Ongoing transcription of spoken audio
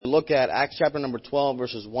look at Acts chapter number 12,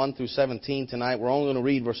 verses 1 through 17 tonight. We're only going to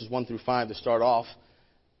read verses 1 through 5 to start off.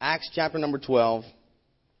 Acts chapter number 12,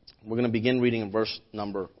 we're going to begin reading in verse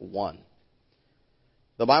number 1.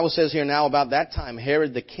 The Bible says here, now about that time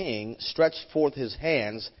Herod the king stretched forth his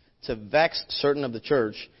hands to vex certain of the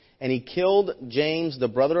church, and he killed James the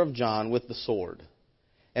brother of John with the sword.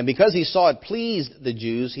 And because he saw it pleased the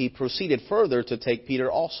Jews, he proceeded further to take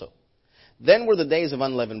Peter also. Then were the days of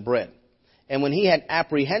unleavened bread. And when he had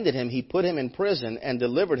apprehended him, he put him in prison and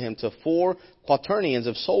delivered him to 4 quaternions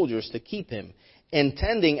of soldiers to keep him,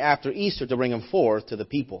 intending after Easter to bring him forth to the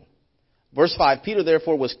people. Verse 5, Peter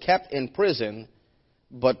therefore was kept in prison,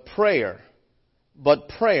 but prayer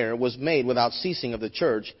was made without ceasing of the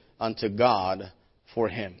church unto God for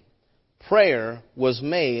him. Prayer was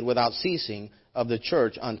made without ceasing of the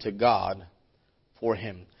church unto God for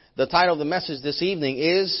him. The title of the message this evening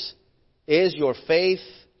is your faith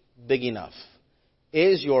big enough?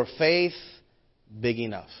 Is your faith big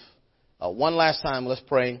enough? One last time, let's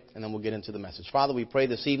pray, and then we'll get into the message. Father, we pray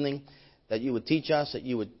this evening that you would teach us, that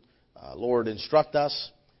you would, Lord, instruct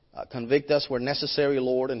us, convict us where necessary,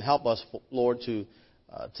 Lord, and help us, Lord,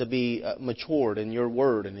 to be matured in your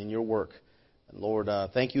word and in your work. And Lord,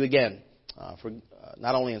 thank you again for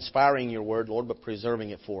not only inspiring your word, Lord, but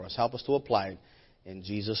preserving it for us. Help us to apply it in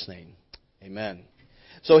Jesus' name. Amen.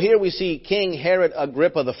 So here we see King Herod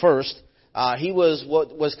Agrippa I. He was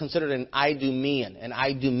what was considered an Idumean.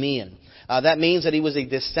 That means that he was a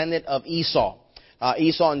descendant of Esau.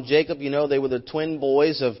 Esau and Jacob, you know, they were the twin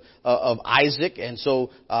boys of Isaac. And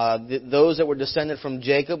so those that were descended from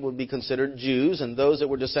Jacob would be considered Jews. And those that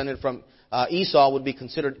were descended from Esau would be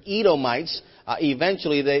considered Edomites.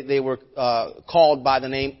 Eventually, they were called by the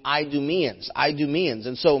name Idumeans.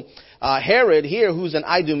 And so Herod here, who's an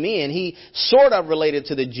Idumean, he sort of related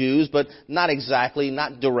to the Jews, but not exactly,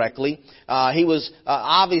 not directly. He was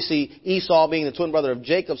obviously Esau being the twin brother of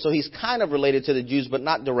Jacob, so he's kind of related to the Jews, but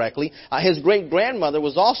not directly. His great-grandmother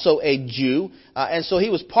was also a Jew, and so he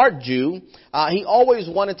was part Jew. He always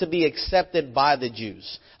wanted to be accepted by the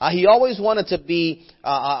Jews. He always wanted to be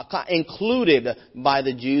included by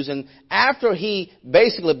the Jews. And after he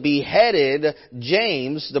basically beheaded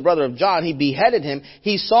James, the brother of John, he beheaded him,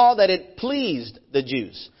 he saw that it pleased the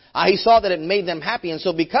Jews. He saw that it made them happy. And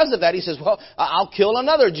so because of that, he says, well, I'll kill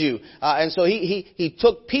another Jew. And so he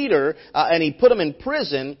took Peter and he put him in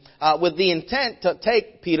prison with the intent to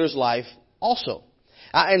take Peter's life also.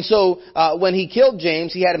 And so when he killed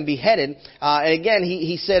James, he had him beheaded. And again,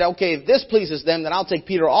 he said, okay, if this pleases them, then I'll take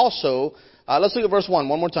Peter also. Let's look at verse 1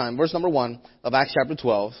 more time. Verse number 1 of Acts chapter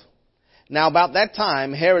 12. Now about that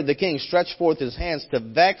time, Herod the king stretched forth his hands to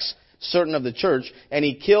vex certain of the church, and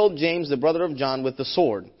he killed James, the brother of John, with the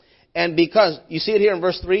sword. And because, you see it here in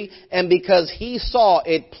verse 3, and because he saw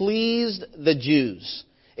it pleased the Jews,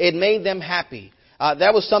 it made them happy.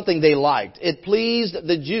 That was something they liked. It pleased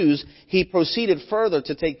the Jews. He proceeded further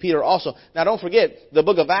to take Peter also. Now don't forget, the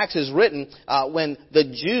book of Acts is written when the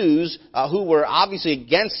Jews, who were obviously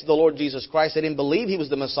against the Lord Jesus Christ, they didn't believe He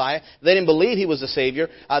was the Messiah. They didn't believe He was the Savior.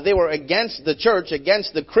 They were against the church,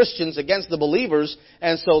 against the Christians, against the believers.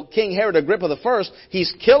 And so King Herod Agrippa I,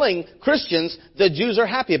 he's killing Christians. The Jews are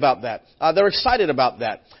happy about that. They're excited about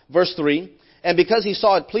that. Verse 3. And because he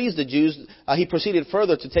saw it pleased the Jews, he proceeded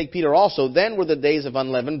further to take Peter also. Then were the days of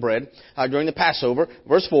unleavened bread during the Passover.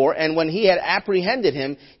 Verse 4, and when he had apprehended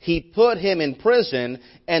him, he put him in prison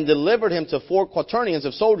and delivered him to 4 quaternions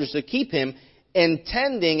of soldiers to keep him,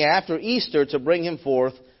 intending after Easter to bring him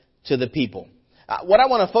forth to the people. What I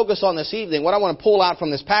want to focus on this evening, what I want to pull out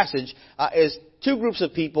from this passage is 2 groups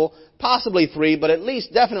of people, possibly 3, but at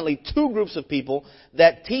least definitely 2 groups of people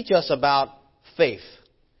that teach us about faith.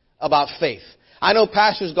 About faith. I know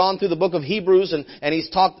Pastor's gone through the book of Hebrews and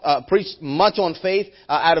he's preached much on faith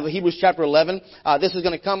out of Hebrews chapter 11. This is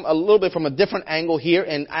going to come a little bit from a different angle here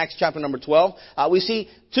in Acts chapter number 12. We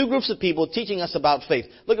see 2 groups of people teaching us about faith.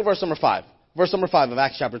 Look at verse number 5. Verse number 5 of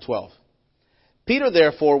Acts chapter 12. Peter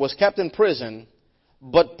therefore was kept in prison,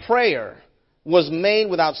 but prayer was made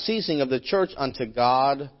without ceasing of the church unto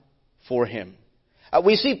God for him.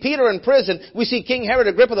 We see Peter in prison. We see King Herod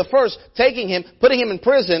Agrippa I taking him, putting him in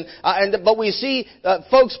prison. But we see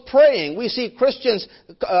folks praying. We see Christians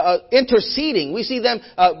interceding. We see them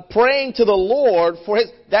praying to the Lord for His.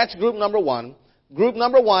 That's group number 1. Group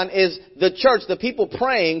number 1 is the church, the people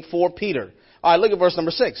praying for Peter. All right, look at verse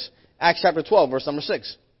number 6. Acts chapter 12, verse number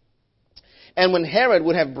 6. And when Herod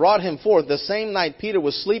would have brought him forth, the same night Peter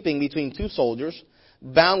was sleeping between 2 soldiers,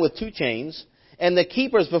 bound with 2 chains, and the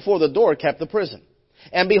keepers before the door kept the prison.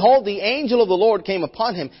 And behold, the angel of the Lord came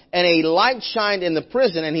upon him, and a light shined in the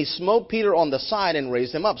prison, and he smote Peter on the side and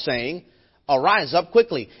raised him up, saying, Arise up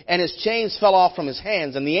quickly. And his chains fell off from his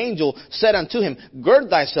hands. And the angel said unto him, Gird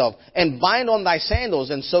thyself, and bind on thy sandals.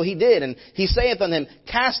 And so he did. And he saith unto him,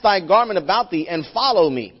 Cast thy garment about thee, and follow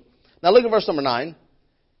me. Now look at verse number 9.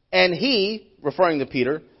 And he, referring to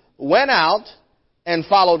Peter, went out and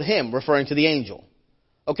followed him, referring to the angel.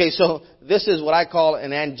 Okay, so this is what I call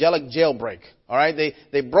an angelic jailbreak. All right,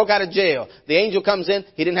 they broke out of jail. The angel comes in.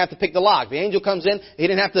 He didn't have to pick the lock. The angel comes in. He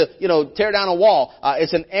didn't have to, tear down a wall.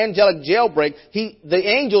 It's an angelic jailbreak. The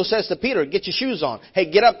angel says to Peter, get your shoes on. Hey,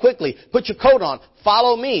 get up quickly. Put your coat on.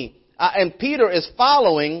 Follow me. And Peter is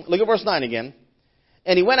following. Look at verse 9 again.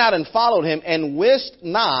 And he went out and followed him and wist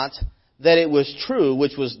not that it was true,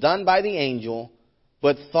 which was done by the angel,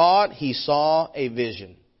 but thought he saw a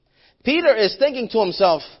vision. Peter is thinking to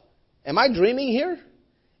himself, am I dreaming here?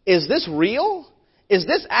 Is this real? Is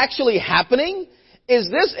this actually happening? Is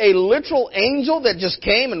this a literal angel that just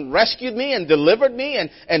came and rescued me and delivered me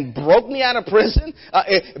and broke me out of prison?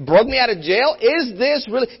 Broke me out of jail? Is this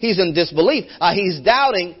really? He's in disbelief. He's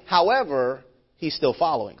doubting. However, he's still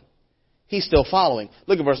following. He's still following.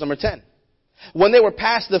 Look at verse number 10. When they were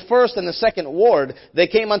past the first and the second ward, they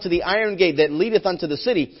came unto the iron gate that leadeth unto the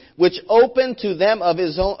city, which opened to them of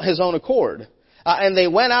his own accord. And they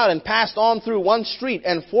went out and passed on through one street,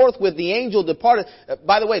 and forthwith the angel departed.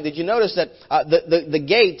 By the way, did you notice that the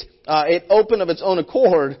gate, it opened of its own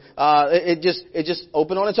accord? It just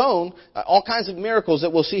opened on its own. All kinds of miracles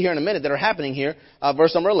that we'll see here in a minute that are happening here.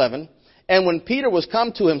 Verse number 11. And when Peter was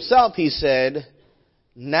come to himself, he said,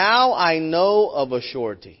 Now I know of a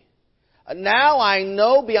surety. Now I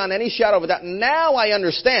know beyond any shadow of a doubt. Now I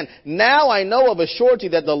understand. Now I know of a surety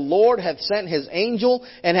that the Lord hath sent his angel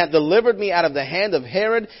and hath delivered me out of the hand of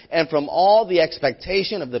Herod and from all the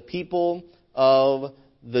expectation of the people of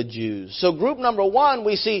the Jews. So group number one,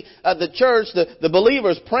 we see the church, the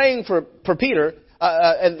believers praying for Peter.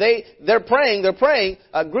 And they're praying.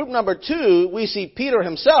 Group number two, we see Peter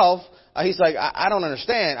himself. He's like, I don't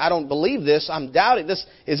understand. I don't believe this. I'm doubting this.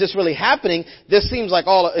 Is this really happening? It seems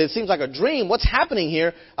like a dream. What's happening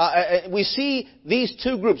here? We see these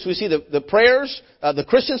two groups. We see the prayers, the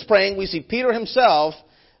Christians praying. We see Peter himself.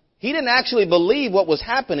 He didn't actually believe what was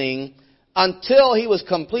happening until he was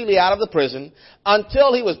completely out of the prison,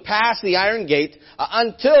 until he was past the iron gate,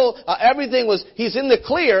 until everything was, he's in the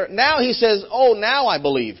clear. Now he says, oh, now I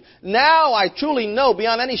believe. Now I truly know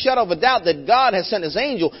beyond any shadow of a doubt that God has sent his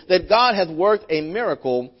angel, that God hath worked a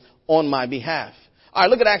miracle on my behalf. All right,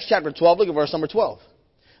 look at Acts chapter 12. Look at verse number 12.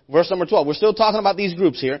 Verse number 12. We're still talking about these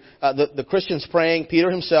groups here. The Christians praying, Peter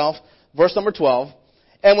himself. Verse number 12.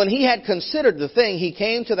 And when he had considered the thing, he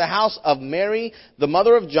came to the house of Mary, the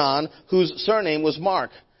mother of John, whose surname was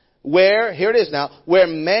Mark, where, here it is now, where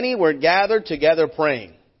many were gathered together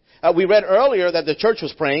praying. We read earlier that the church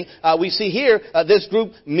was praying. We see here this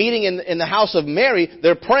group meeting in the house of Mary.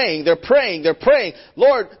 They're praying.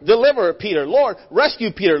 Lord, deliver Peter. Lord,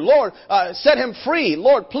 rescue Peter. Lord, set him free.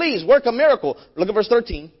 Lord, please work a miracle. Look at verse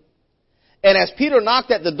 13. And as Peter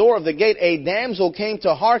knocked at the door of the gate, a damsel came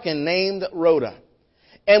to hearken named Rhoda.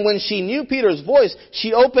 And when she knew Peter's voice,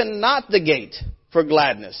 she opened not the gate for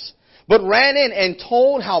gladness, but ran in and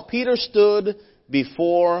told how Peter stood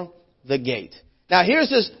before the gate. Now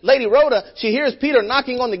here's this lady Rhoda. She hears Peter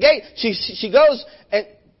knocking on the gate. She goes and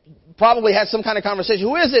probably had some kind of conversation.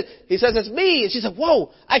 Who is it? He says, it's me. And she said,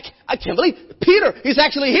 whoa, I can't believe Peter. He's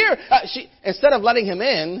actually here. Instead of letting him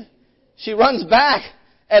in, she runs back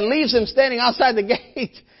and leaves him standing outside the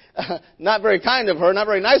gate. Not very kind of her, not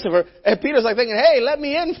very nice of her. And Peter's like thinking, hey, let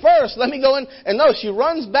me in first. Let me go in. And no, she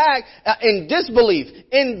runs back in disbelief,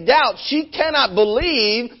 in doubt. She cannot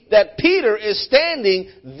believe that Peter is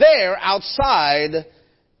standing there outside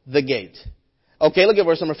the gate. Okay, look at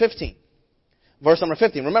verse number 15. Verse number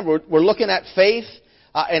 15. Remember, we're looking at faith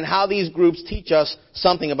and how these groups teach us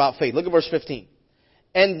something about faith. Look at verse 15.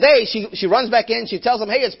 And she runs back in. She tells them,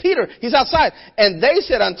 hey, it's Peter. He's outside. And they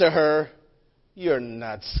said unto her, you're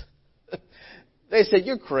nuts. They said,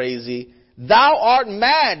 you're crazy. Thou art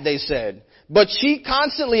mad, they said. But she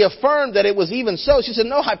constantly affirmed that it was even so. She said,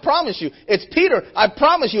 no, I promise you, it's Peter. I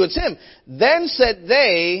promise you, it's him. Then said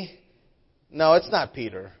they, no, it's not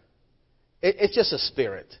Peter. It's just a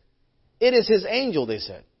spirit. It is his angel, they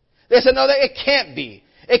said. They said, no, it can't be.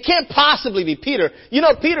 It can't possibly be Peter. You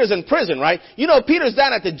know Peter's in prison, right? You know Peter's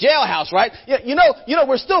down at the jailhouse, right? You know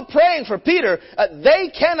we're still praying for Peter.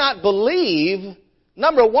 They cannot believe,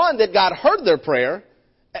 number one, that God heard their prayer,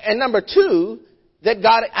 and number two, that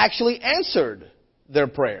God actually answered their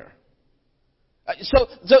prayer. So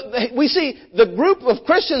we see the group of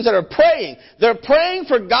Christians that are praying. They're praying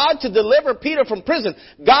for God to deliver Peter from prison.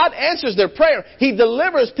 God answers their prayer. He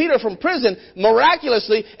delivers Peter from prison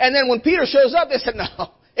miraculously. And then when Peter shows up, they said,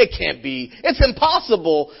 no, it can't be. It's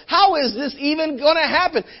impossible. How is this even going to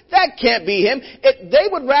happen? That can't be him. They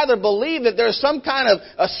would rather believe that there's some kind of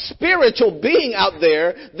a spiritual being out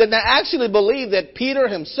there than to actually believe that Peter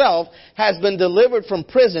himself has been delivered from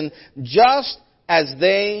prison just as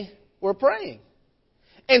they were praying.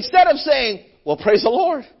 Instead of saying, well, praise the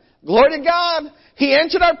Lord. Glory to God. He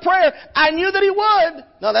answered our prayer. I knew that he would.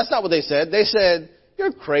 No, that's not what they said. They said,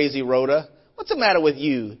 you're crazy, Rhoda. What's the matter with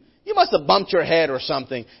you? You must have bumped your head or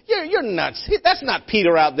something. You're nuts. That's not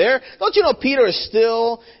Peter out there. Don't you know Peter is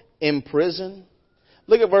still in prison?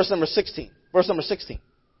 Look at verse number 16. Verse number 16.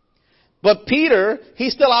 But Peter,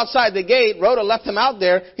 he's still outside the gate. Rhoda left him out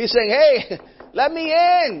there. He's saying, hey, let me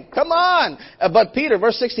in. Come on. But Peter,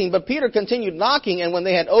 verse 16, but Peter continued knocking, and when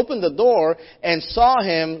they had opened the door and saw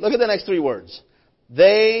him, look at the next three words.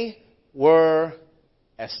 They were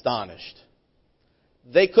astonished.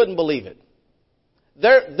 They couldn't believe it.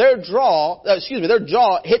 Their jaw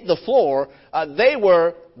hit the floor. They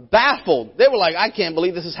were baffled. They were like, I can't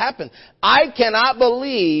believe this has happened. I cannot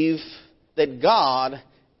believe that God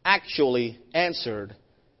actually answered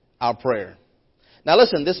our prayer. Now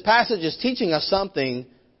listen, this passage is teaching us something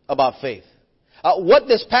about faith. What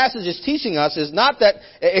this passage is teaching us is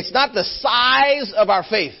it's not the size of our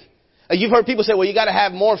faith. You've heard people say, well, you got to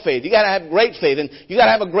have more faith. You got to have great faith, and you got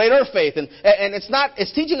to have a greater faith. And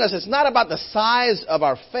it's teaching us it's not about the size of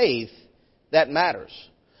our faith that matters.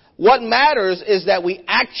 What matters is that we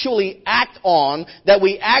actually act on, that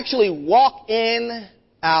we actually walk in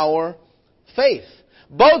our faith.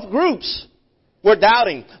 Both groups were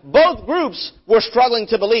doubting. Both groups were struggling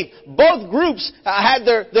to believe. Both groups had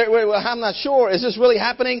well, I'm not sure. Is this really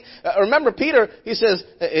happening? Remember Peter, he says,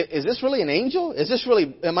 is this really an angel?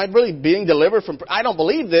 Am I really being delivered from, I don't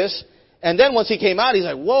believe this. And then once he came out, he's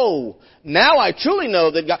like, whoa, now I truly know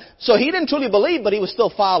that God, so he didn't truly believe, but he was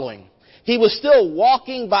still following. He was still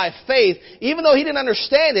walking by faith, even though he didn't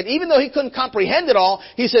understand it, even though he couldn't comprehend it all.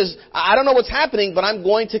 He says, I don't know what's happening, but I'm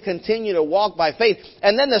going to continue to walk by faith.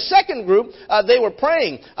 And then the second group, they were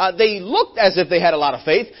praying. They looked as if they had a lot of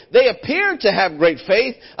faith. They appeared to have great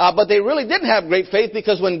faith, but they really didn't have great faith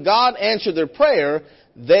because when God answered their prayer,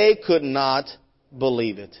 they could not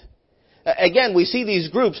believe it. Again, we see these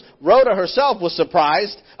groups. Rhoda herself was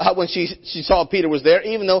surprised when she saw Peter was there,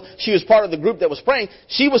 even though she was part of the group that was praying.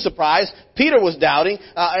 She was surprised. Peter was doubting,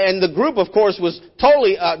 and the group, of course, was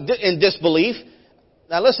totally in disbelief.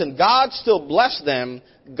 Now listen, God still blessed them.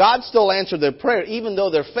 God still answered their prayer, even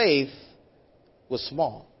though their faith was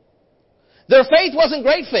small. Their faith wasn't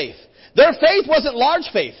great faith. Their faith wasn't large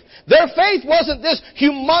faith. Their faith wasn't this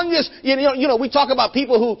humongous, we talk about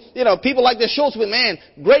people who, people like the Schultz, man,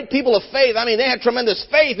 great people of faith. I mean, they had tremendous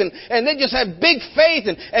faith and they just had big faith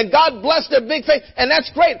and God blessed their big faith. And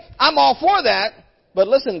that's great. I'm all for that. But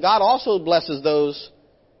listen, God also blesses those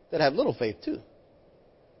that have little faith too.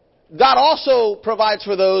 God also provides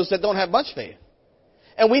for those that don't have much faith.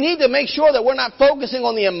 And we need to make sure that we're not focusing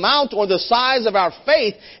on the amount or the size of our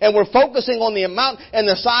faith, and we're focusing on the amount and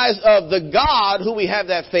the size of the God who we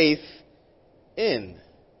have that faith in.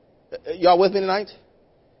 Y'all with me tonight?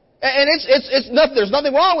 And it's nothing, there's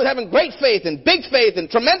nothing wrong with having great faith and big faith and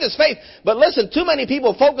tremendous faith. But listen, too many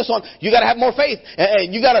people focus on, you gotta have more faith,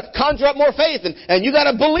 and you gotta conjure up more faith, and you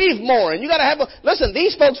gotta believe more, and you gotta have, listen,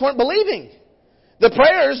 these folks weren't believing. The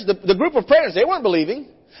prayers, the group of prayers, they weren't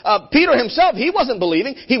believing. Peter himself, he wasn't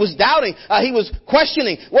believing. He was doubting. He was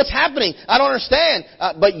questioning. What's happening? I don't understand.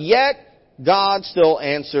 But yet, God still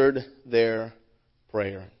answered their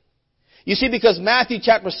prayer. You see, because Matthew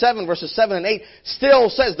chapter 7, verses 7 and 8 still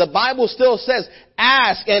says, the Bible still says,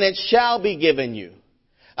 ask and it shall be given you.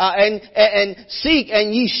 And seek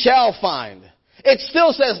and ye shall find. It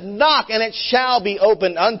still says, knock and it shall be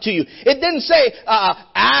opened unto you. It didn't say,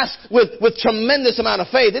 ask with tremendous amount of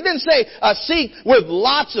faith. It didn't say, seek with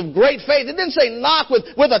lots of great faith. It didn't say, knock with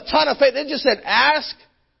a ton of faith. It just said, ask,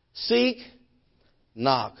 seek,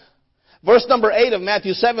 knock. Verse number 8 of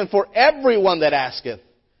Matthew 7, for everyone that asketh,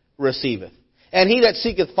 receiveth. And he that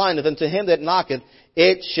seeketh, findeth. And to him that knocketh,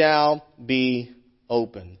 it shall be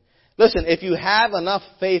opened. Listen, if you have enough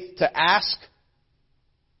faith to ask,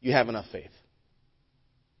 you have enough faith.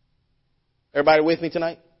 Everybody with me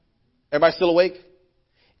tonight? Everybody still awake?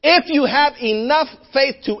 If you have enough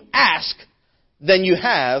faith to ask, then you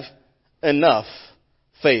have enough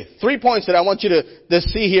faith. 3 points that I want you to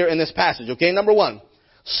see here in this passage, okay? Number 1,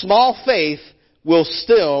 small faith will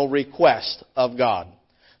still request of God.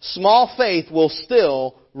 Small faith will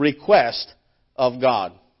still request of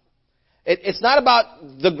God. It's not about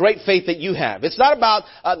the great faith that you have. It's not about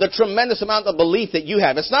the tremendous amount of belief that you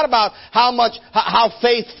have. It's not about how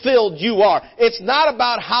faith-filled you are. It's not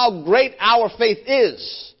about how great our faith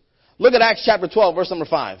is. Look at Acts chapter 12, verse number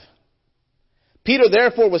 5. Peter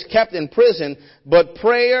therefore was kept in prison, but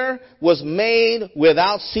prayer was made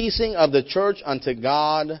without ceasing of the church unto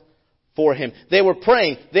God for him. They were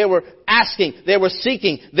praying, they were asking, they were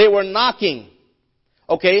seeking, they were knocking.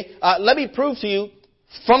 Okay, let me prove to you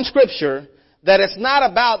from Scripture that it's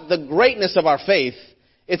not about the greatness of our faith,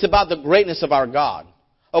 it's about the greatness of our God.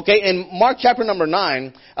 Okay, in Mark chapter number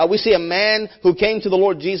 9, we see a man who came to the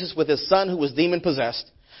Lord Jesus with his son who was demon-possessed.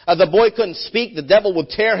 The boy couldn't speak. The devil would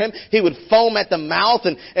tear him. He would foam at the mouth,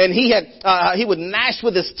 and he would gnash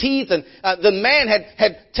with his teeth. And the man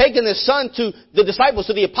had taken his son to the disciples,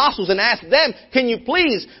 to the apostles, and asked them, "Can you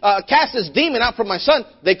please cast this demon out from my son?"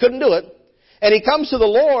 They couldn't do it. And he comes to the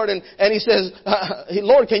Lord and he says,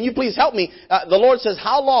 "Lord, can you please help me?" The Lord says,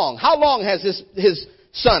 "How long? How long has his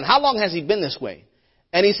son? How long has he been this way?"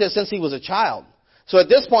 And he says, "Since he was a child." So at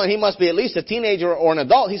this point, he must be at least a teenager or an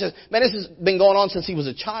adult. He says, "Man, this has been going on since he was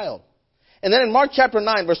a child." And then in Mark chapter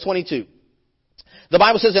 9, verse 22, the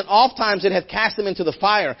Bible says, "And oft times it hath cast him into the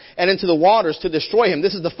fire and into the waters to destroy him."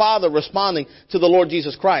 This is the Father responding to the Lord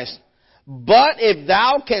Jesus Christ. "But if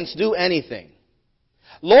thou canst do anything,"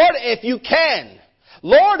 Lord, if you can,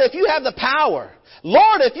 Lord, if you have the power,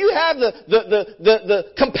 Lord, if you have the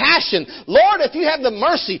compassion, Lord, if you have the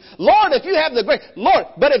mercy, Lord, if you have the grace, Lord,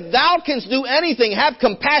 but if thou canst do anything, have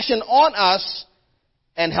compassion on us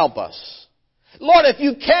and help us. Lord, if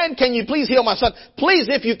you can you please heal my son? Please,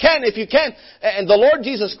 if you can. And the Lord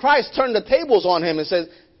Jesus Christ turned the tables on him and says,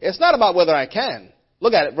 it's not about whether I can.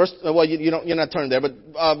 Look at it. You're not turning there,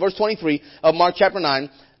 but verse 23 of Mark chapter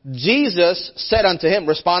 9, Jesus said unto him,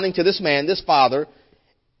 responding to this man, this father,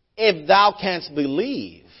 "If thou canst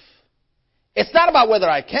believe." It's not about whether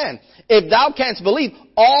I can. If thou canst believe,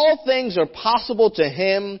 all things are possible to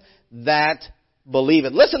him that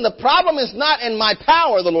believeth. Listen, the problem is not in my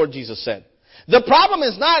power, the Lord Jesus said. The problem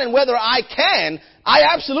is not in whether I can. I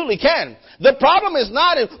absolutely can. The problem is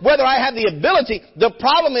not in whether I have the ability. The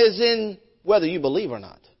problem is in whether you believe or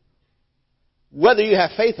not. Whether you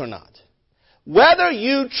have faith or not. Whether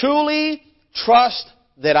you truly trust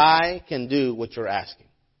that I can do what you're asking.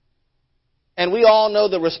 And we all know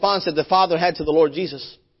the response that the Father had to the Lord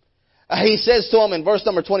Jesus. He says to him in verse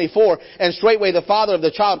number 24, "And straightway the father of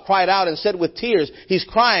the child cried out and said with tears," he's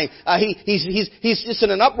crying, he's just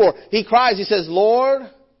in an uproar. He cries, he says, "Lord,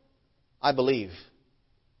 I believe.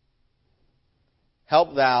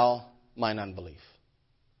 Help thou mine unbelief."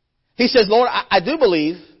 He says, "Lord, I do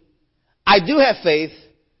believe. I do have faith,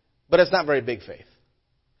 but it's not very big faith.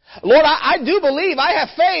 Lord, I do believe. I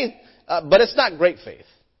have faith, but it's not great faith.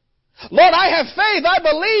 Lord, I have faith, I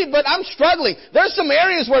believe, but I'm struggling. There's some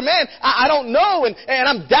areas where, man, I don't know, and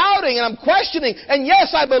I'm doubting, and I'm questioning. And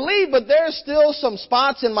yes, I believe, but there's still some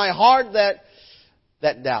spots in my heart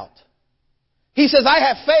that doubt." He says, "I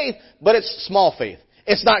have faith, but it's small faith.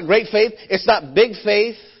 It's not great faith. It's not big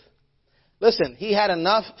faith." Listen, he had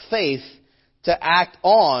enough faith to act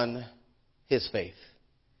on his faith.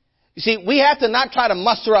 You see, we have to not try to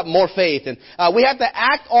muster up more faith, and we have to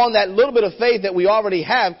act on that little bit of faith that we already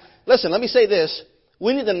have. Listen, let me say this.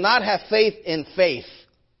 We need to not have faith in faith.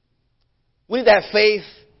 We need to have faith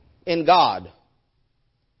in God.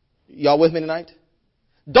 Y'all with me tonight?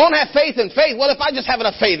 Don't have faith in faith. Well, if I just have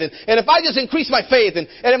enough faith, and if I just increase my faith, and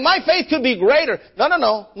if my faith could be greater.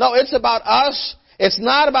 No. No, it's about us. It's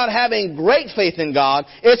not about having great faith in God.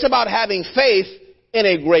 It's about having faith in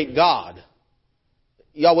a great God.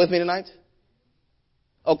 Y'all with me tonight?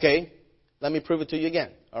 Okay. Let me prove it to you again.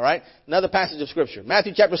 All right? Another passage of Scripture.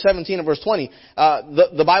 Matthew chapter 17 and verse 20.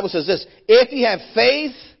 The Bible says this. "If you have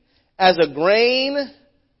faith as a grain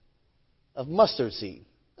of mustard seed."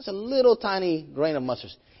 That's a little tiny grain of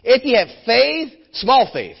mustard seed. If you have faith, small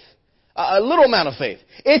faith, a little amount of faith.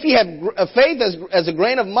 "If you have faith as a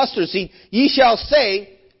grain of mustard seed, ye shall say,"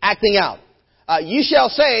 acting out. "Ye shall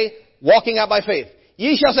say," walking out by faith.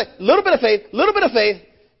 "Ye shall say," little bit of faith.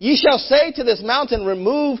 "Ye shall say to this mountain,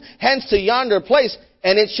 remove hence to yonder place,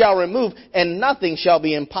 and it shall remove, and nothing shall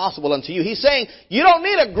be impossible unto you." He's saying, you don't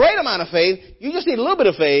need a great amount of faith. You just need a little bit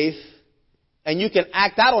of faith, and you can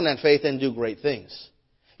act out on that faith and do great things.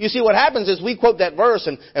 You see, what happens is we quote that verse,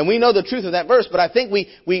 and we know the truth of that verse, but I think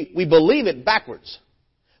we believe it backwards.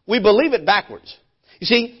 We believe it backwards. You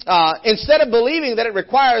see, instead of believing that it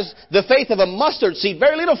requires the faith of a mustard seed,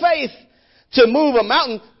 very little faith, to move a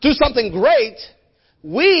mountain, do something great,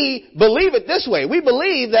 we believe it this way. We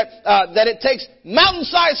believe that it takes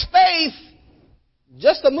mountain-sized faith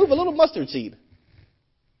just to move a little mustard seed.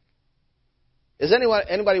 Is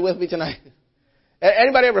anybody with me tonight?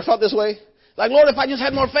 Anybody ever felt this way? Like, Lord, if I just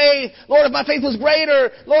had more faith. Lord, if my faith was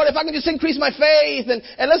greater. Lord, if I could just increase my faith.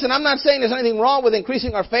 And listen, I'm not saying there's anything wrong with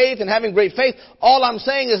increasing our faith and having great faith. All I'm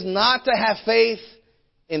saying is not to have faith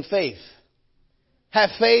in faith. Have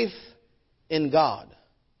faith in God.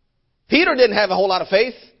 Peter didn't have a whole lot of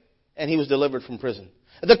faith, and he was delivered from prison.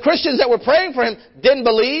 The Christians that were praying for him didn't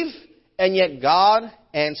believe, and yet God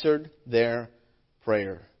answered their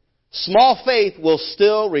prayer. Small faith will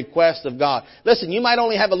still request of God. Listen, you might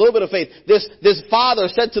only have a little bit of faith. This father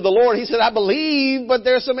said to the Lord, he said, I believe, but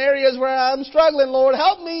there's some areas where I'm struggling. Lord,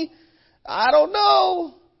 help me. I don't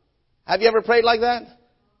know. Have you ever prayed like that?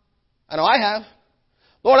 I know I have.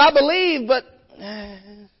 Lord, I believe, but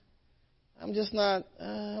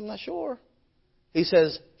I'm not sure. He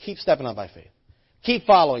says, keep stepping out by faith. Keep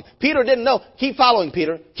following. Peter didn't know. Keep following,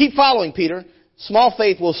 Peter. Keep following, Peter. Small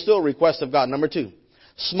faith will still request of God. Number 2.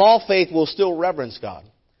 Small faith will still reverence God.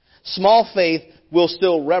 Small faith will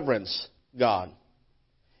still reverence God.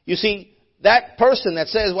 You see, that person that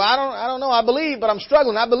says, well, I don't know, I believe, but I'm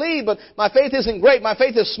struggling. I believe, but my faith isn't great. My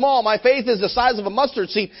faith is small. My faith is the size of a mustard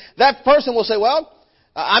seed. That person will say, well,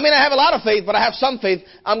 I may not have a lot of faith, but I have some faith.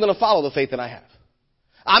 I'm going to follow the faith that I have.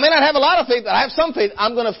 I may not have a lot of faith, but I have some faith.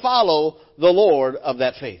 I'm going to follow the Lord of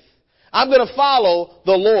that faith. I'm going to follow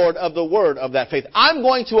the Lord of the word of that faith. I'm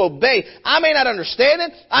going to obey. I may not understand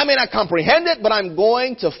it. I may not comprehend it, but I'm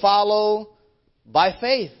going to follow by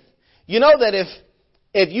faith. You know that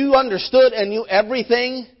if you understood and knew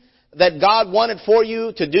everything that God wanted for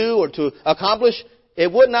you to do or to accomplish,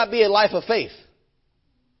 it would not be a life of faith.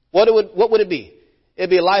 What would it be? It'd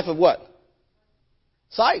be a life of what?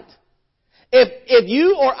 Sight. If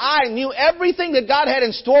you or I knew everything that God had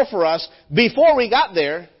in store for us before we got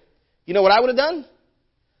there, you know what I would have done?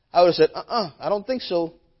 I would have said, I don't think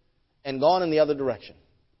so, and gone in the other direction.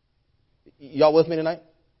 Y'all with me tonight?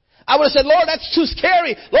 I would have said, Lord, that's too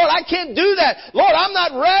scary. Lord, I can't do that. Lord, I'm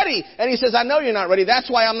not ready. And He says, I know you're not ready. That's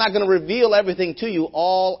why I'm not going to reveal everything to you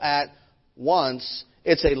all at once.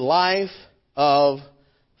 It's a life of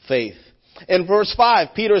faith. In verse 5,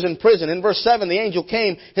 Peter's in prison. In verse 7, the angel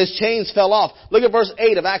came. His chains fell off. Look at verse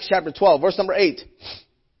 8 of Acts chapter 12. Verse number 8.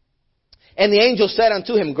 And the angel said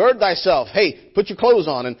unto him, gird thyself. Hey, put your clothes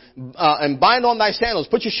on and bind on thy sandals.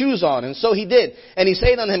 Put your shoes on. And so he did. And he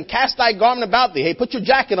said unto him, cast thy garment about thee. Hey, put your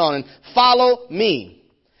jacket on and follow me.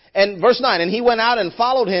 And verse 9, and he went out and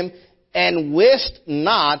followed him and wist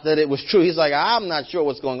not that it was true. He's like, I'm not sure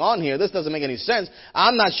what's going on here. This doesn't make any sense.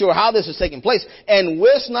 I'm not sure how this is taking place. And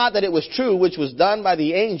wist not that it was true, which was done by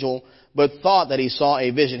the angel, but thought that he saw a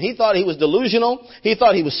vision. He thought he was delusional. He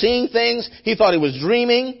thought he was seeing things. He thought he was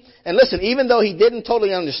dreaming. And listen, even though he didn't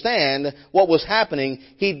totally understand what was happening,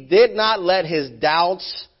 he did not let his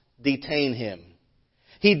doubts detain him.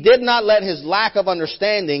 He did not let his lack of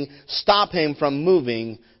understanding stop him from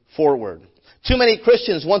moving forward. Too many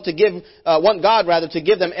Christians want God to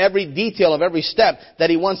give them every detail of every step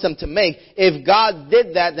that He wants them to make. If God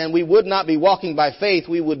did that, then we would not be walking by faith.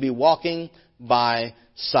 We would be walking by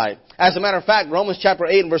sight. As a matter of fact, Romans chapter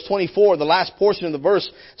 8 and verse 24, the last portion of the verse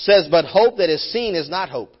says, but hope that is seen is not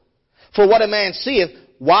hope. For what a man seeth,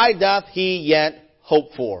 why doth he yet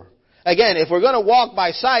hope for? Again, if we're going to walk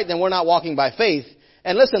by sight, then we're not walking by faith.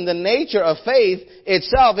 And listen, the nature of faith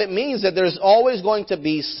itself, it means that there's always going to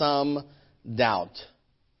be some doubt.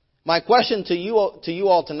 My question to you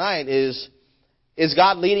all tonight is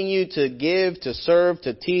God leading you to give, to serve,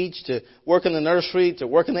 to teach, to work in the nursery, to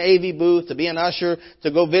work in the AV booth, to be an usher,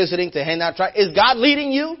 to go visiting, to hand out tracts? Is God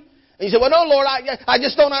leading you? And you say, well, no, Lord, I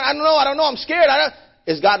just don't know, I'm scared.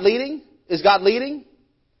 Is God leading? Is God leading?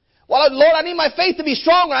 Well, Lord, I need my faith to be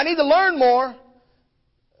stronger. I need to learn more.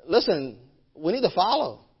 Listen, we need to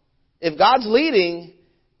follow. If God's leading,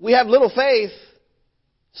 we have little faith,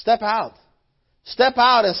 step out. Step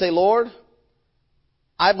out and say, Lord,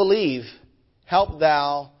 I believe. Help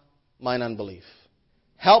thou mine unbelief.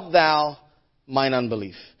 Help thou mine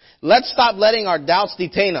unbelief. Let's stop letting our doubts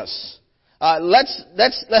detain us.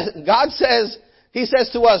 God says, He says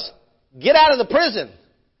to us, get out of the prison.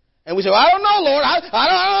 And we say, well, I don't know, Lord. I don't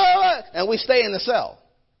know. And we stay in the cell.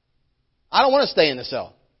 I don't want to stay in the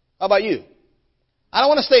cell. How about you? I don't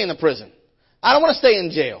want to stay in the prison. I don't want to stay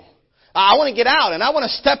in jail. I want to get out and I want to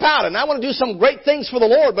step out and I want to do some great things for the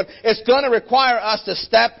Lord, but it's going to require us to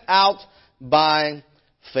step out by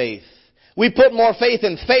faith. We put more faith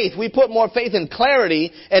in faith. We put more faith in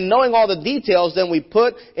clarity and knowing all the details than we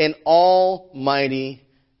put in Almighty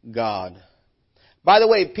God. By the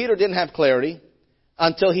way, Peter didn't have clarity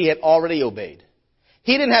until he had already obeyed.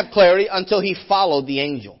 He didn't have clarity until he followed the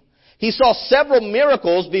angel. He saw several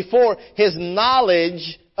miracles before his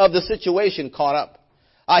knowledge of the situation caught up.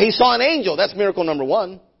 He saw an angel. That's miracle number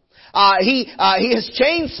 1. His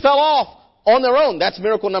chains fell off on their own. That's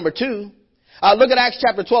miracle number 2. Look at Acts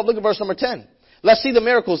chapter 12. Look at verse number 10. Let's see the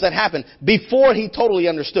miracles that happened before he totally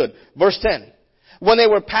understood. Verse 10. When they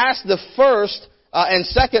were past the first and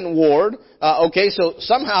second ward, so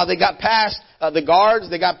somehow they got past the guards.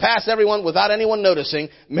 They got past everyone without anyone noticing.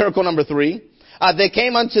 Miracle number 3. They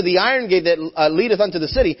came unto the iron gate that leadeth unto the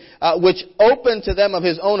city, which opened to them of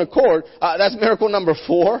his own accord. That's miracle number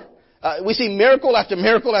 4. We see miracle after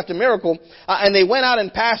miracle after miracle. And they went out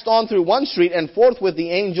and passed on through one street, and forthwith the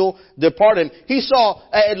angel departed. He saw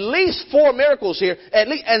at least 4 miracles here.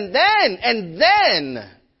 And then,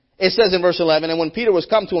 it says in verse 11, and when Peter was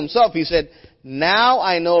come to himself, he said, now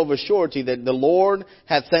I know of a surety that the Lord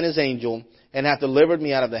hath sent his angel, and hath delivered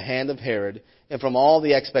me out of the hand of Herod, and from all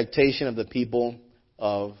the expectation of the people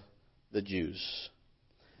of the Jews.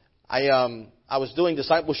 I was doing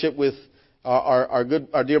discipleship with our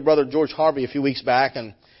dear brother George Harvey a few weeks back,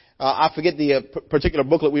 and I forget the particular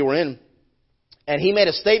booklet we were in, and he made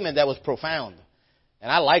a statement that was profound,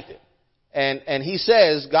 and I liked it. And he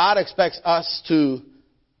says God expects us to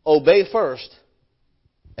obey first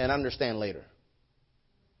and understand later.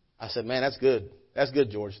 I said, man, that's good. That's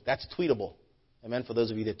good, George. That's tweetable. Amen. For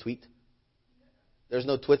those of you that tweet. There's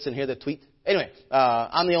no twits in here that tweet. Anyway,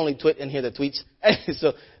 I'm the only twit in here that tweets.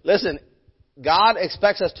 So listen, God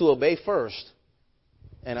expects us to obey first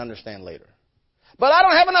and understand later. But I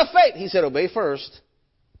don't have enough faith. He said, obey first.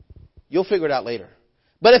 You'll figure it out later.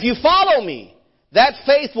 But if you follow me, that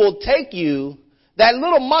faith will take you, that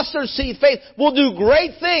little mustard seed faith will do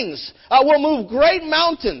great things. Will move great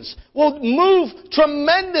mountains. Will move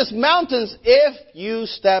tremendous mountains if you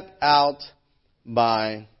step out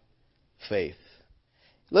by faith.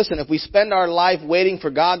 Listen, if we spend our life waiting for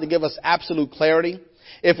God to give us absolute clarity,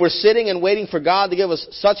 if we're sitting and waiting for God to give us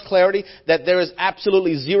such clarity that there is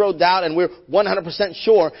absolutely zero doubt and we're 100%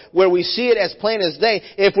 sure, where we see it as plain as day,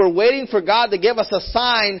 if we're waiting for God to give us a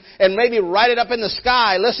sign and maybe write it up in the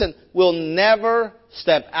sky, listen, we'll never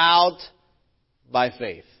step out by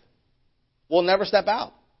faith. We'll never step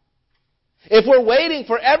out. If we're waiting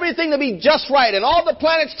for everything to be just right and all the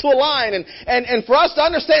planets to align and for us to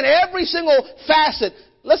understand every single facet,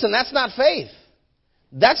 listen, that's not faith.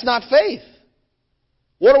 That's not faith.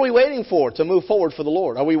 What are we waiting for to move forward for the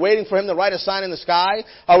Lord? Are we waiting for Him to write a sign in the sky?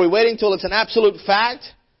 Are we waiting till it's an absolute fact?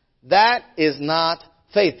 That is not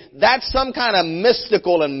faith. That's some kind of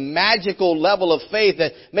mystical and magical level of faith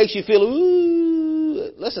that makes you feel,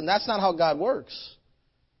 ooh. Listen, that's not how God works.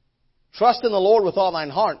 Trust in the Lord with all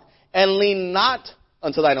thine heart and lean not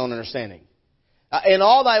unto thine own understanding. In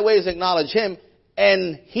all thy ways acknowledge Him,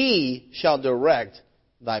 and He shall direct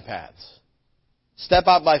thy paths. Step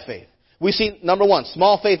out by faith. We see, number 1,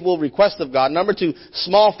 small faith will request of God. Number 2,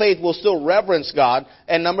 small faith will still reverence God.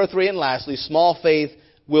 And number 3, and lastly, small faith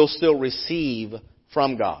will still receive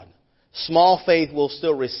from God. Small faith will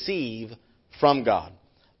still receive from God.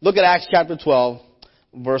 Look at Acts chapter 12,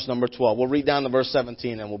 verse number 12. We'll read down to verse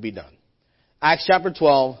 17 and we'll be done. Acts chapter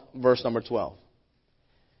 12, verse number 12.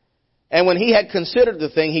 And when he had considered the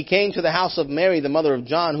thing, he came to the house of Mary, the mother of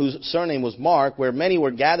John, whose surname was Mark, where many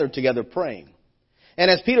were gathered together praying. And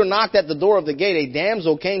as Peter knocked at the door of the gate, a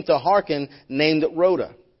damsel came to hearken named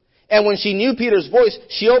Rhoda. And when she knew Peter's voice,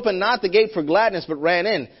 she opened not the gate for gladness, but ran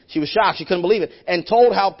in. She was shocked. She couldn't believe it. And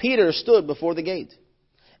told how Peter stood before the gate.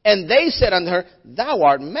 And they said unto her, thou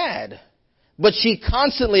art mad. But she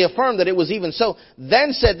constantly affirmed that it was even so.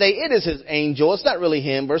 Then said they, it is his angel. It's not really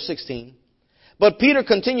him. Verse 16. But Peter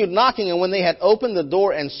continued knocking, and when they had opened the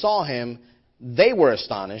door and saw him, they were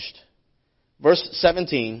astonished. Verse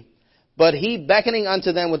 17. But he, beckoning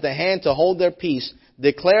unto them with the hand to hold their peace,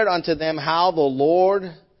 declared unto them how the Lord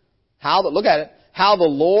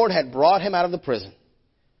had brought him out of the prison.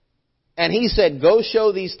 And he said, go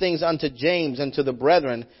show these things unto James and to the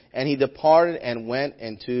brethren. And he departed and went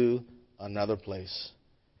into another place.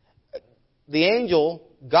 The angel,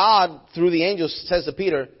 God, through the angel, says to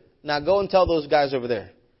Peter, now go and tell those guys over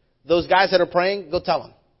there. Those guys that are praying, go tell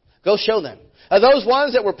them. Go show them. Those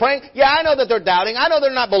ones that were praying, yeah, I know that they're doubting. I know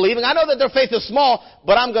they're not believing. I know that their faith is small,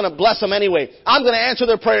 but I'm going to bless them anyway. I'm going to answer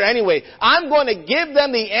their prayer anyway. I'm going to give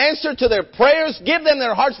them the answer to their prayers, give them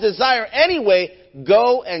their heart's desire anyway.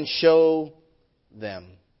 Go and show them.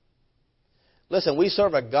 Listen, we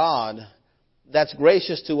serve a God that's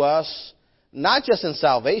gracious to us, not just in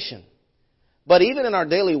salvation, but even in our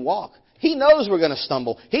daily walk. He knows we're going to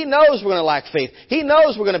stumble. He knows we're going to lack faith. He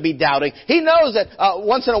knows we're going to be doubting. He knows that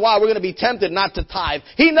once in a while we're going to be tempted not to tithe.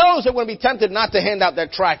 He knows that we're going to be tempted not to hand out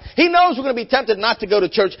that tract. He knows we're going to be tempted not to go to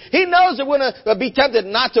church. He knows that we're going to be tempted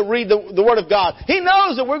not to read the Word of God. He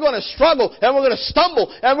knows that we're going to struggle and we're going to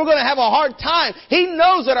stumble and we're going to have a hard time. He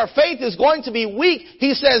knows that our faith is going to be weak.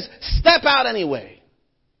 He says, step out anyway.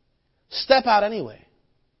 Step out anyway.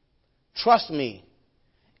 Trust me.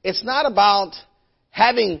 It's not about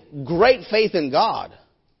having great faith in God.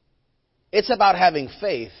 It's about having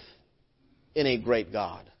faith in a great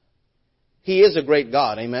God. He is a great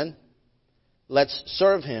God. Amen. Let's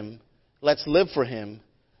serve Him. Let's live for Him.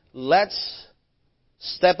 Let's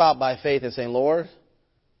step out by faith and say, Lord,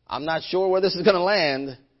 I'm not sure where this is going to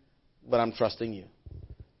land, but I'm trusting You.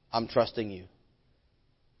 I'm trusting You.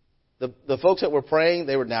 The folks that were praying,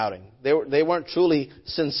 they were doubting. They weren't truly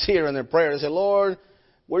sincere in their prayer. They said, Lord,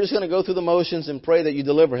 we're just going to go through the motions and pray that You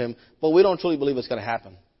deliver him, but we don't truly believe it's going to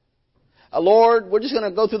happen. Lord, we're just going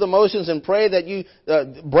to go through the motions and pray that You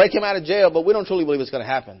break him out of jail, but we don't truly believe it's going to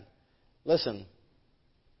happen. Listen,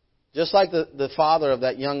 just like the father of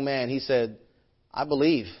that young man, he said, I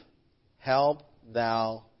believe, help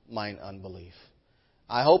Thou mine unbelief.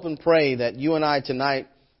 I hope and pray that you and I tonight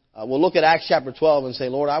will look at Acts chapter 12 and say,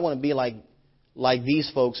 Lord, I want to be like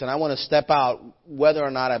these folks, and I want to step out whether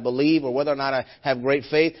or not I believe or whether or not I have great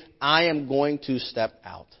faith. I am going to step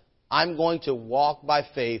out. I'm going to walk by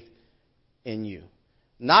faith in You.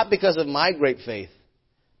 Not because of my great faith,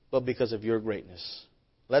 but because of Your greatness.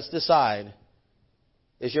 Let's decide,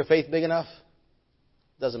 is your faith big enough?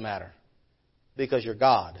 Doesn't matter. Because your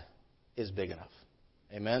God is big enough.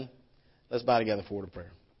 Amen? Let's bow together for a word of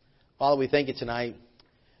prayer. Father, we thank You tonight.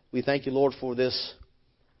 We thank You, Lord, for this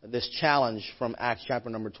challenge from Acts chapter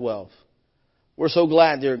number 12. We're so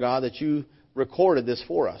glad, dear God, that You recorded this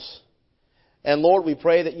for us. And Lord, we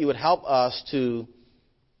pray that You would help us to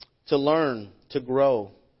learn, to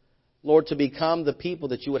grow. Lord, to become the people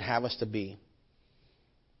that You would have us to be.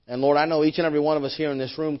 And Lord, I know each and every one of us here in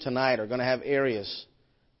this room tonight are going to have areas.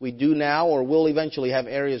 We do now or will eventually have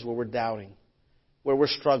areas where we're doubting, where we're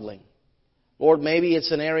struggling. Lord, maybe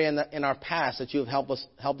it's an area in our past that You have helped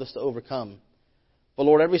us to overcome. But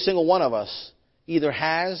Lord, every single one of us either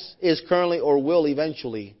has, is currently, or will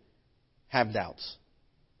eventually have doubts.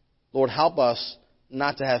 Lord, help us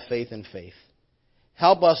not to have faith in faith.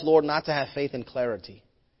 Help us, Lord, not to have faith in clarity.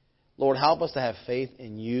 Lord, help us to have faith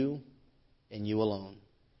in You and You alone.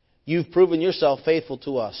 You've proven Yourself faithful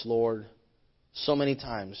to us, Lord, so many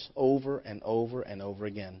times, over and over and over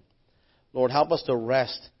again. Lord, help us to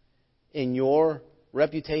rest in Your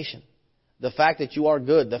reputation. The fact that You are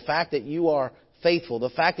good, the fact that You are faithful, the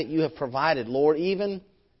fact that You have provided, Lord, even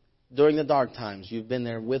during the dark times, You've been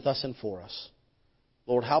there with us and for us.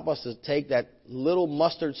 Lord, help us to take that little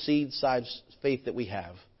mustard seed size faith that we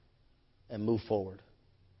have and move forward.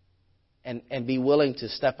 And be willing to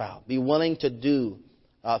step out. Be willing to do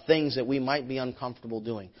things that we might be uncomfortable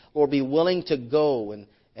doing. Lord, be willing to go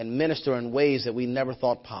and minister in ways that we never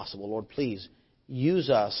thought possible. Lord, please use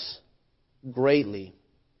us greatly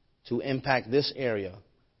to impact this area,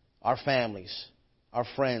 our families, our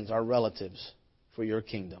friends, our relatives, for Your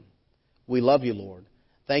kingdom. We love You, Lord.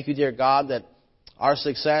 Thank You, dear God, that our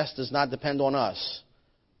success does not depend on us,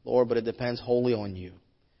 Lord, but it depends wholly on You.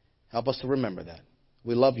 Help us to remember that.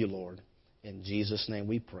 We love You, Lord. In Jesus' name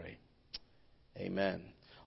we pray. Amen.